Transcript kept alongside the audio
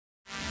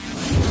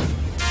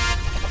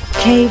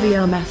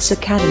KVR Maths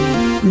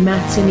Academy,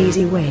 Maths an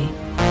Easy Way.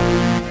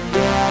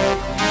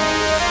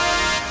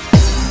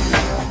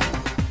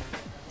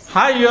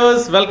 Hi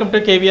viewers, welcome to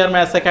KVR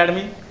Maths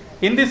Academy.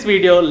 In this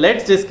video,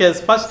 let's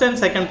discuss first and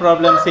second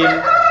problems in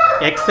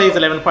exercise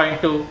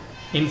 11.2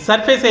 in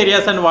surface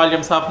areas and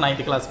volumes of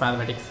 9th class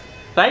mathematics.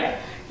 Right?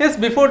 Yes,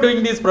 before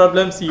doing these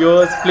problems,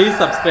 viewers, please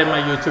subscribe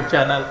my YouTube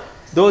channel.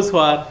 Those who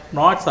are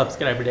not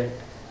subscribed yet.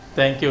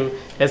 Thank you.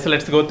 Yes,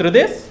 let's go through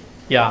this.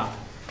 Yeah.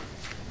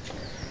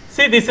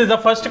 See, this is the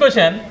first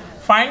question.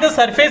 Find the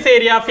surface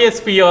area of a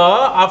sphere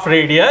of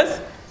radius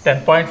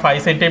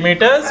 10.5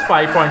 centimeters,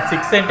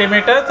 5.6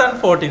 centimeters and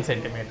 14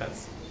 centimeters.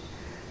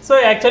 So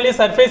actually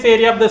surface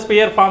area of the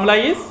sphere formula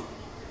is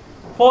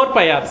 4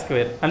 pi r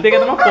square. అంతే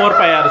కదమ్మా 4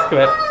 pi r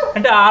square.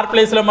 అంటే r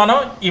place లో మనం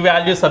ఈ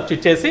value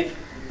substitute చేసి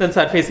దాని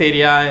surface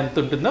area ఎంత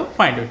ఉంటుందో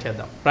ఫైండ్ అవుట్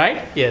చేద్దాం.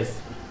 Right? yes.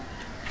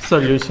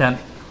 Solution.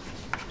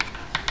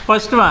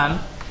 First one,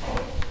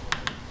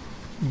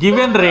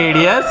 given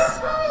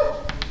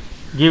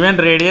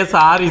radius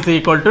r is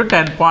equal to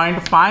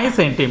 10.5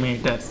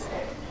 centimeters.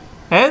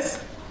 Yes,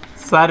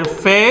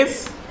 surface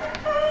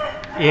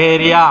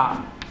area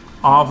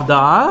of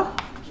the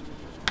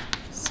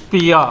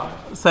sphere.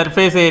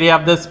 Surface area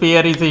of the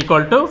sphere is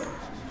equal to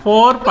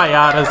 4 pi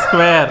r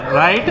square,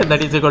 right?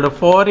 That is equal to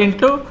 4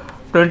 into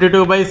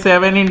 22 by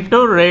 7 into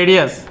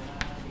radius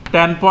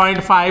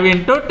 10.5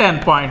 into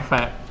 10.5,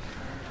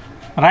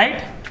 right?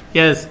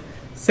 Yes.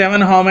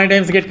 7 how many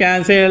times get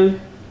cancelled?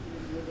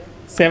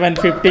 7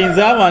 15s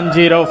are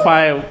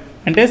 105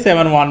 అంటే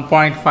 7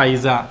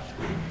 1.5s are,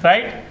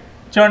 right?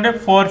 చూడండి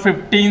 4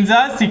 15s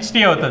are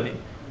 60 అవుతుంది.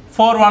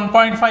 4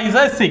 1.5s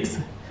are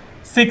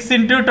 6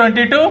 into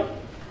 22,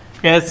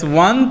 yes,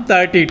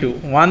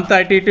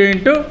 132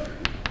 into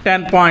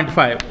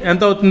 10.5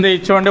 ఎంత అవుతుంది?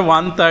 చూడండి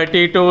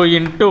 132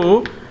 into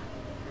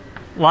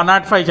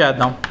 105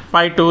 చేద్దాం.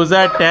 5 2s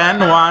are 10,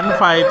 1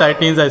 5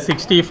 13s are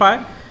 65,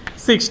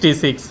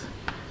 66.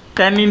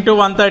 10 into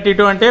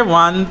 132 అంటే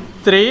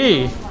 1320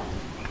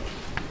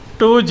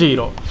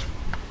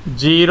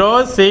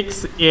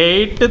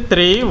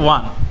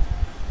 06831,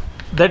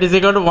 that is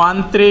equal to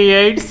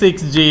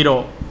 13860.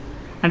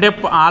 అంటే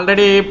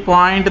already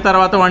point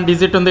తర్వాత 1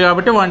 డిజిట్ ఉంది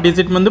కాబట్టి 1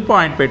 డిజిట్ ముందు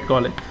పాయింట్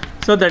పెట్టుకోవాలి.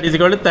 So that is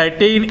equal to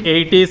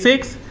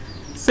 1386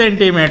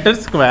 centimetre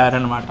square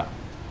అనమాట.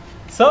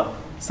 So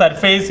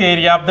surface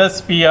area of the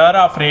sphere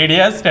of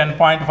radius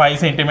 10.5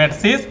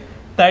 centimeters is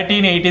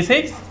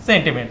 1386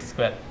 centimeters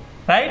square,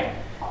 right?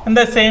 In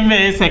the same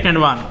way, second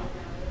one,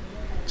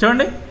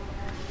 చూడండి,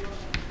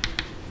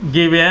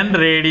 given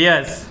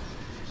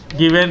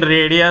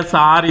radius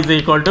r is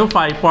equal to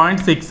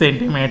 5.6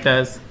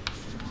 centimeters.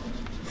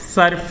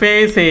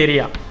 Surface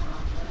area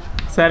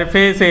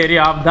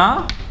of the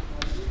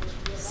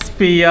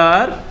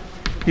sphere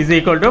is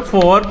equal to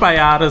 4 pi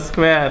r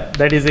square,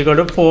 that is equal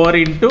to 4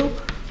 into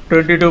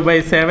 22 by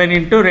 7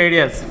 into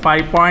radius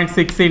 5.6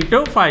 into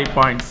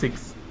 5.6,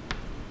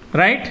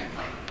 right?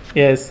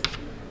 Yes.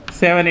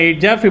 7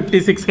 8 ja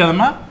 56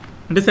 కదమ్మా,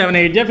 అంటే 7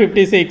 8 ja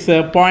 56,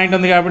 point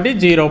ఉంది కాబట్టి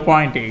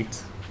 0.8,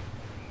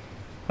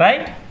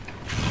 right?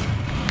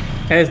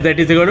 Yes, that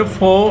is equal to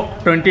 4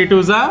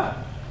 22s are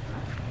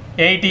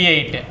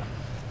 88.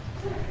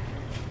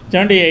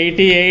 చూడండి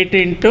 88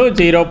 into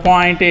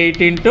 0.8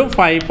 into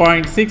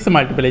 5.6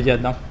 multiply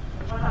చేద్దాం.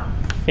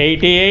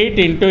 88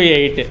 into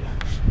 8,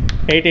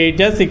 8 8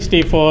 ja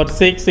 64,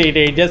 6 8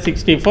 8 ja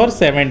 64,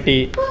 70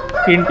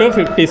 into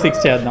 56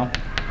 చేద్దాం.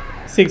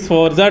 6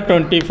 4s are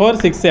 24,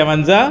 6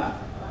 7s are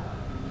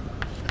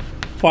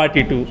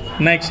 42.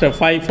 Next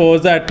 5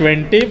 4s are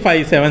 20,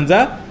 5 7s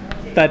are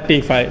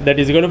 35. That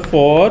is equal to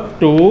 4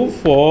 2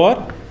 4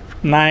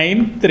 9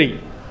 3.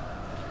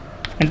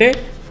 అంటే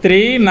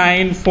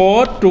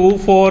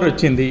 39424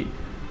 వచ్చింది.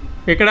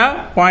 ఇక్కడ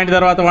పాయింట్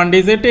తర్వాత 1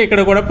 digit, ఇక్కడ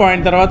కూడా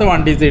పాయింట్ తర్వాత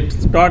 1 డిజిట్,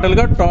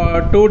 టోటల్గా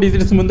 2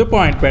 డిజిట్స్ ముందు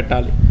పాయింట్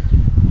పెట్టాలి.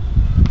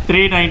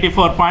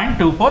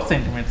 394.24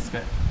 సెంటీమీటర్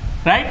స్క్వేర్,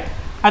 రైట్?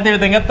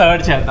 అదేవిధంగా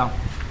థర్డ్ చేద్దాం.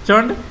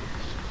 చూడండి,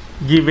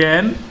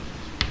 given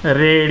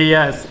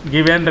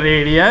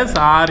radius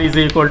r is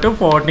equal to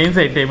 14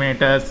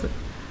 centimeters.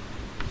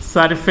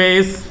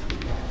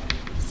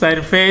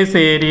 Surface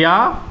area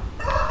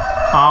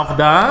of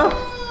the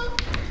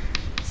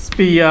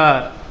sphere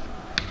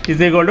is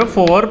equal to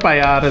 4 pi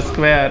r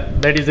square,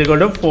 that is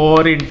equal to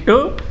 4 into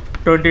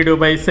 22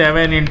 by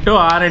 7 into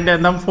r అంటే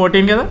ఎంత?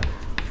 14 కదా,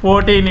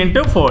 14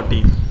 into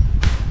 14,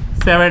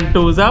 7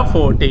 2s are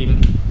 14,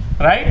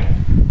 right?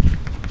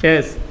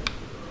 Yes.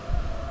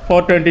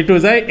 4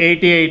 22s are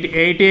 88,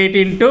 88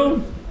 into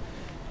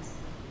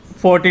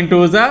 14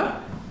 2s are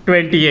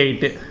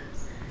 28,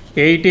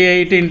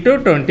 88 into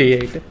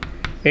 28,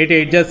 8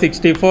 8 ja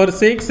 64,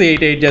 6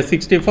 8 8 ja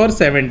 64,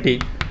 70,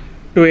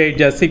 2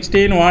 8 ja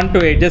 16, 1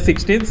 2 8 ja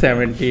 16,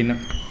 17,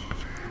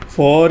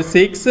 4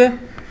 6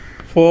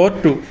 4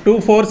 2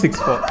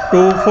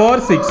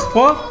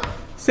 2464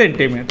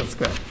 centimeter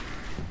square.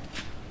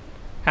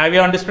 Have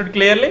you understood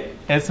clearly?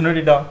 Yes, note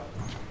it down.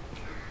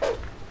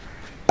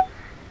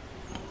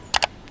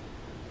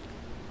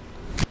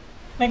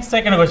 Next,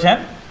 second question.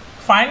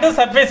 Find the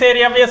surface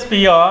area of a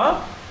sphere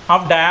of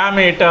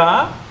diameter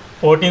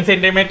 14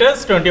 centimeters,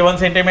 21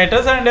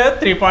 centimeters and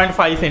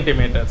 3.5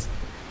 centimeters.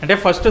 అంటే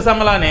first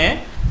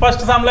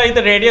సమ్లో అయితే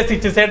radius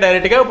ఇచ్చేసాడు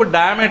డైరెక్ట్గా, ఇప్పుడు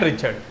diameter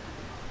ఇచ్చాడు.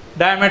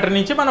 Diameter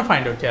నుంచి మనం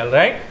find out చేయాలి,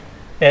 right?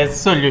 Yes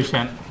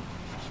solution.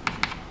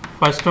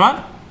 First one,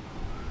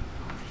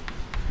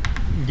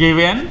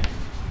 given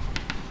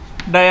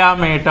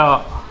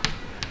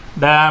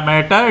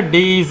diameter d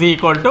is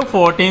equal to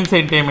 14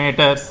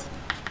 centimeters.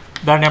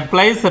 That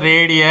implies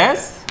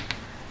radius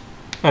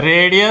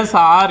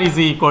r is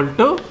equal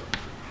to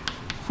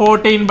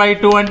 14 by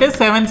 2 అంటే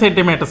 7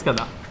 centimeters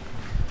కదా,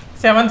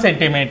 7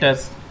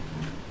 centimeters.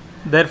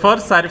 Therefore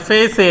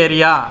surface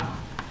area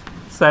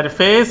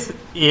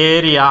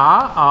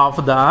of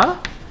the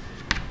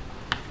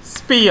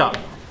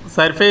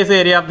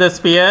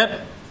sphere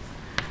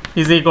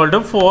is equal to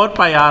 4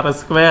 pi r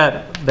square,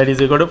 that is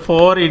equal to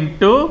 4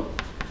 into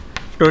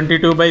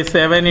 22 by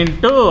 7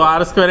 into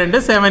r square into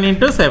 7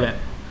 into 7.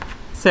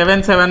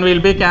 7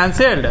 will be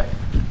cancelled.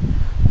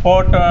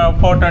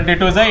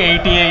 422 is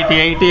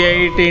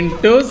 88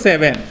 into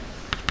 7.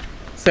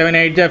 7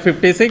 8 ja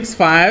 56,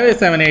 5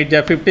 7 8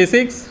 ja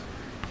 56,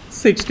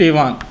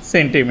 61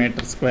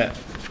 centimeter square.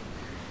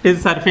 This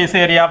surface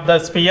area of the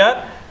sphere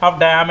of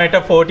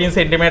diameter 14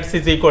 centimeters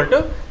is equal to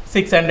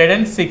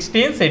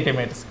 616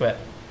 centimeter square.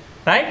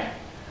 Right?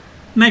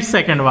 Next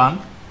second one,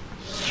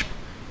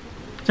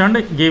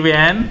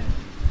 given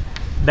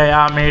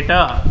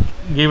diameter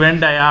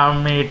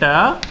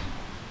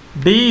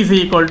d is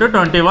equal to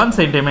 21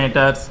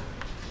 centimeters,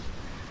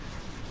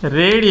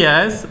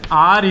 radius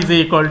r is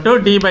equal to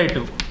d by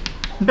 2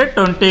 అంటే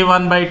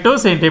 21 by 2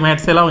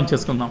 centimeters ఇలా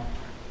ఉంచేసుకుందాం,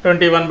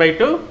 21 by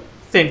 2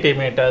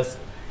 centimeters,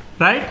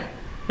 right?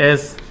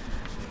 Yes,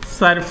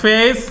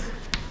 surface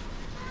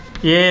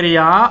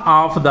area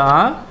of the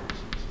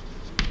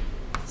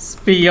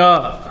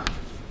sphere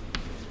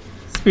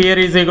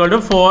is equal to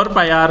 4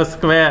 pi r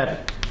square,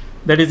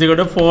 that is equal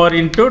to 4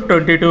 into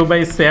 22 by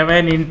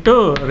 7 into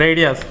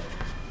radius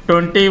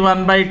 21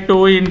 by 2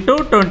 into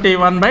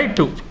 21 by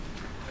 2,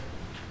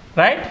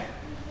 right?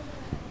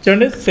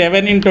 చూడండి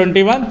 7 in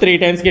 21 3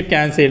 times get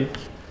cancelled,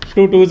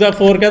 2 2s are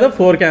 4 కదా,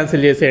 4 cancel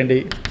చేసేయండి,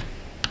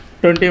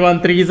 21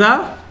 3s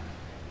are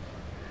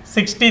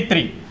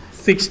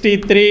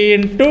 63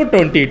 into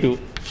 22,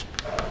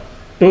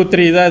 2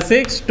 3s are 6,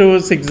 2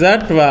 6s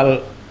are 12,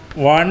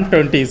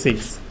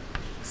 126,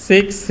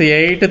 6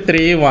 8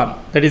 3 1,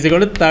 that is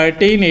equal to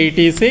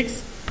 1386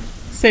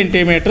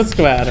 centimeter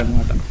square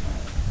anamata,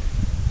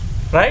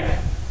 right?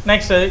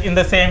 Next in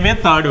the same way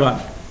third one,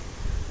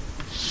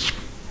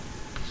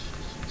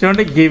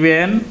 చూడండి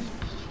given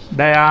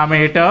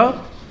diameter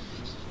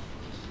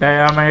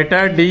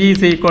d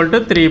is equal to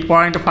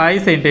 3.5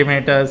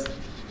 centimeters,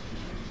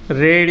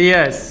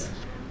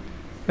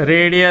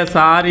 radius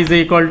r is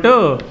equal to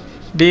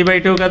d by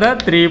 2 kada,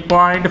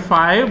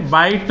 3.5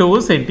 by 2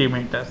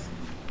 centimeters,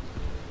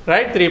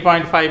 right?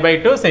 3.5 by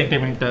 2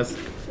 centimeters.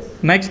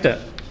 Next,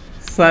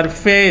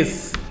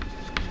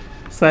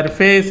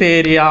 surface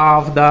area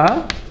of the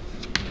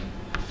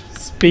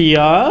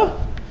sphere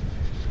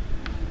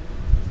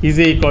is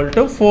equal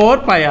to 4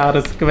 pi r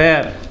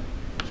square,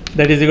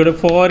 that is equal to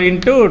 4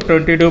 into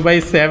 22 by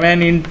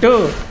 7 into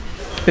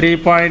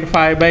 3.5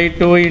 by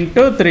 2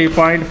 into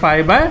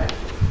 3.5 by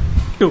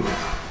 2,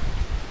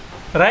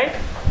 right?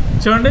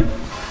 చూడండి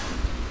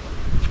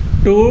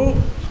 2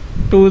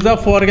 2s are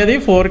 4 కదా,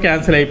 4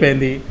 cancel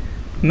అయిపోయింది.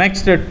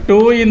 Next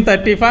 2 in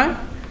 35,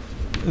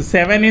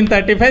 7 in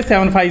 35,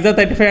 7 5s are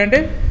 35 అంటే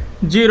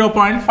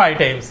 0.5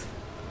 times,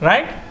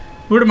 right?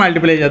 ఇప్పుడు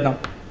multiply చేద్దాం.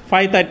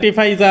 5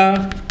 35s are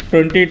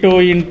 22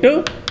 into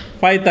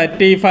 5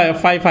 35,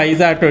 5 5s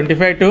are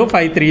 25, 2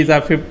 5 3s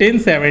are 15,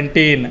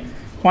 17,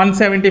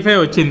 175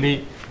 వచ్చింది.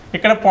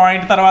 ఇక్కడ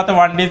point తర్వాత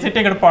 1 digit,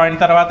 ఇక్కడ పాయింట్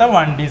తర్వాత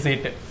 1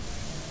 డిజిట్,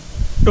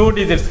 2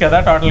 డిజిట్స్ కదా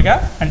టోటల్గా,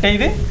 అంటే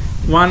ఇది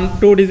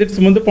 2 డిజిట్స్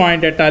ముందు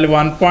పాయింట్ పెట్టాలి,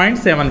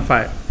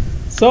 1.75.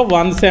 సో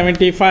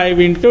 175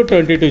 into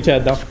 22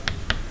 చేద్దాం.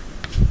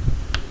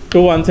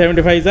 2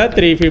 175s are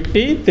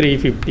 350,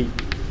 350,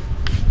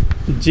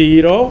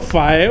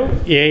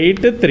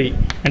 0583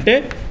 అంటే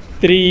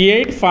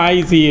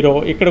 3850.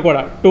 ఇక్కడ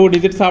కూడా 2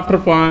 డిజిట్స్ ఆఫ్టర్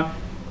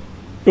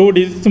 2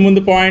 డిజిట్స్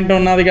ముందు పాయింట్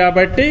ఉన్నది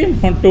కాబట్టి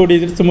 2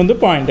 డిజిట్స్ ముందు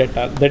పాయింట్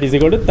పెట్టాలి, that is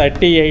equal to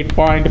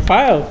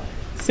 38.5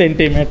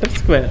 centimeter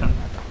square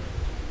అన్నమాట.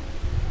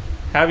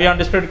 Have you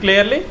understood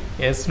clearly?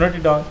 Yes, note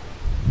it down.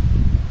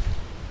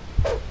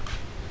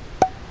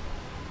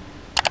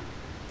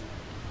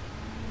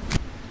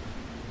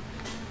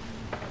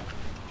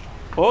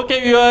 Okay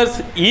viewers,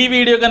 ఈ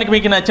వీడియో కనుక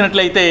మీకు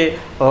నచ్చినట్లయితే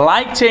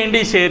లైక్ చేయండి,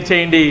 షేర్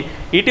చేయండి.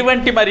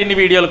 ఇటువంటి మరిన్ని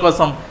వీడియోల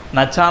కోసం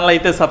నా ఛానల్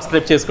అయితే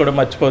సబ్స్క్రైబ్ చేసుకోవడం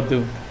మర్చిపోద్దు.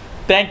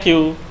 Thank you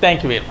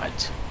very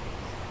much.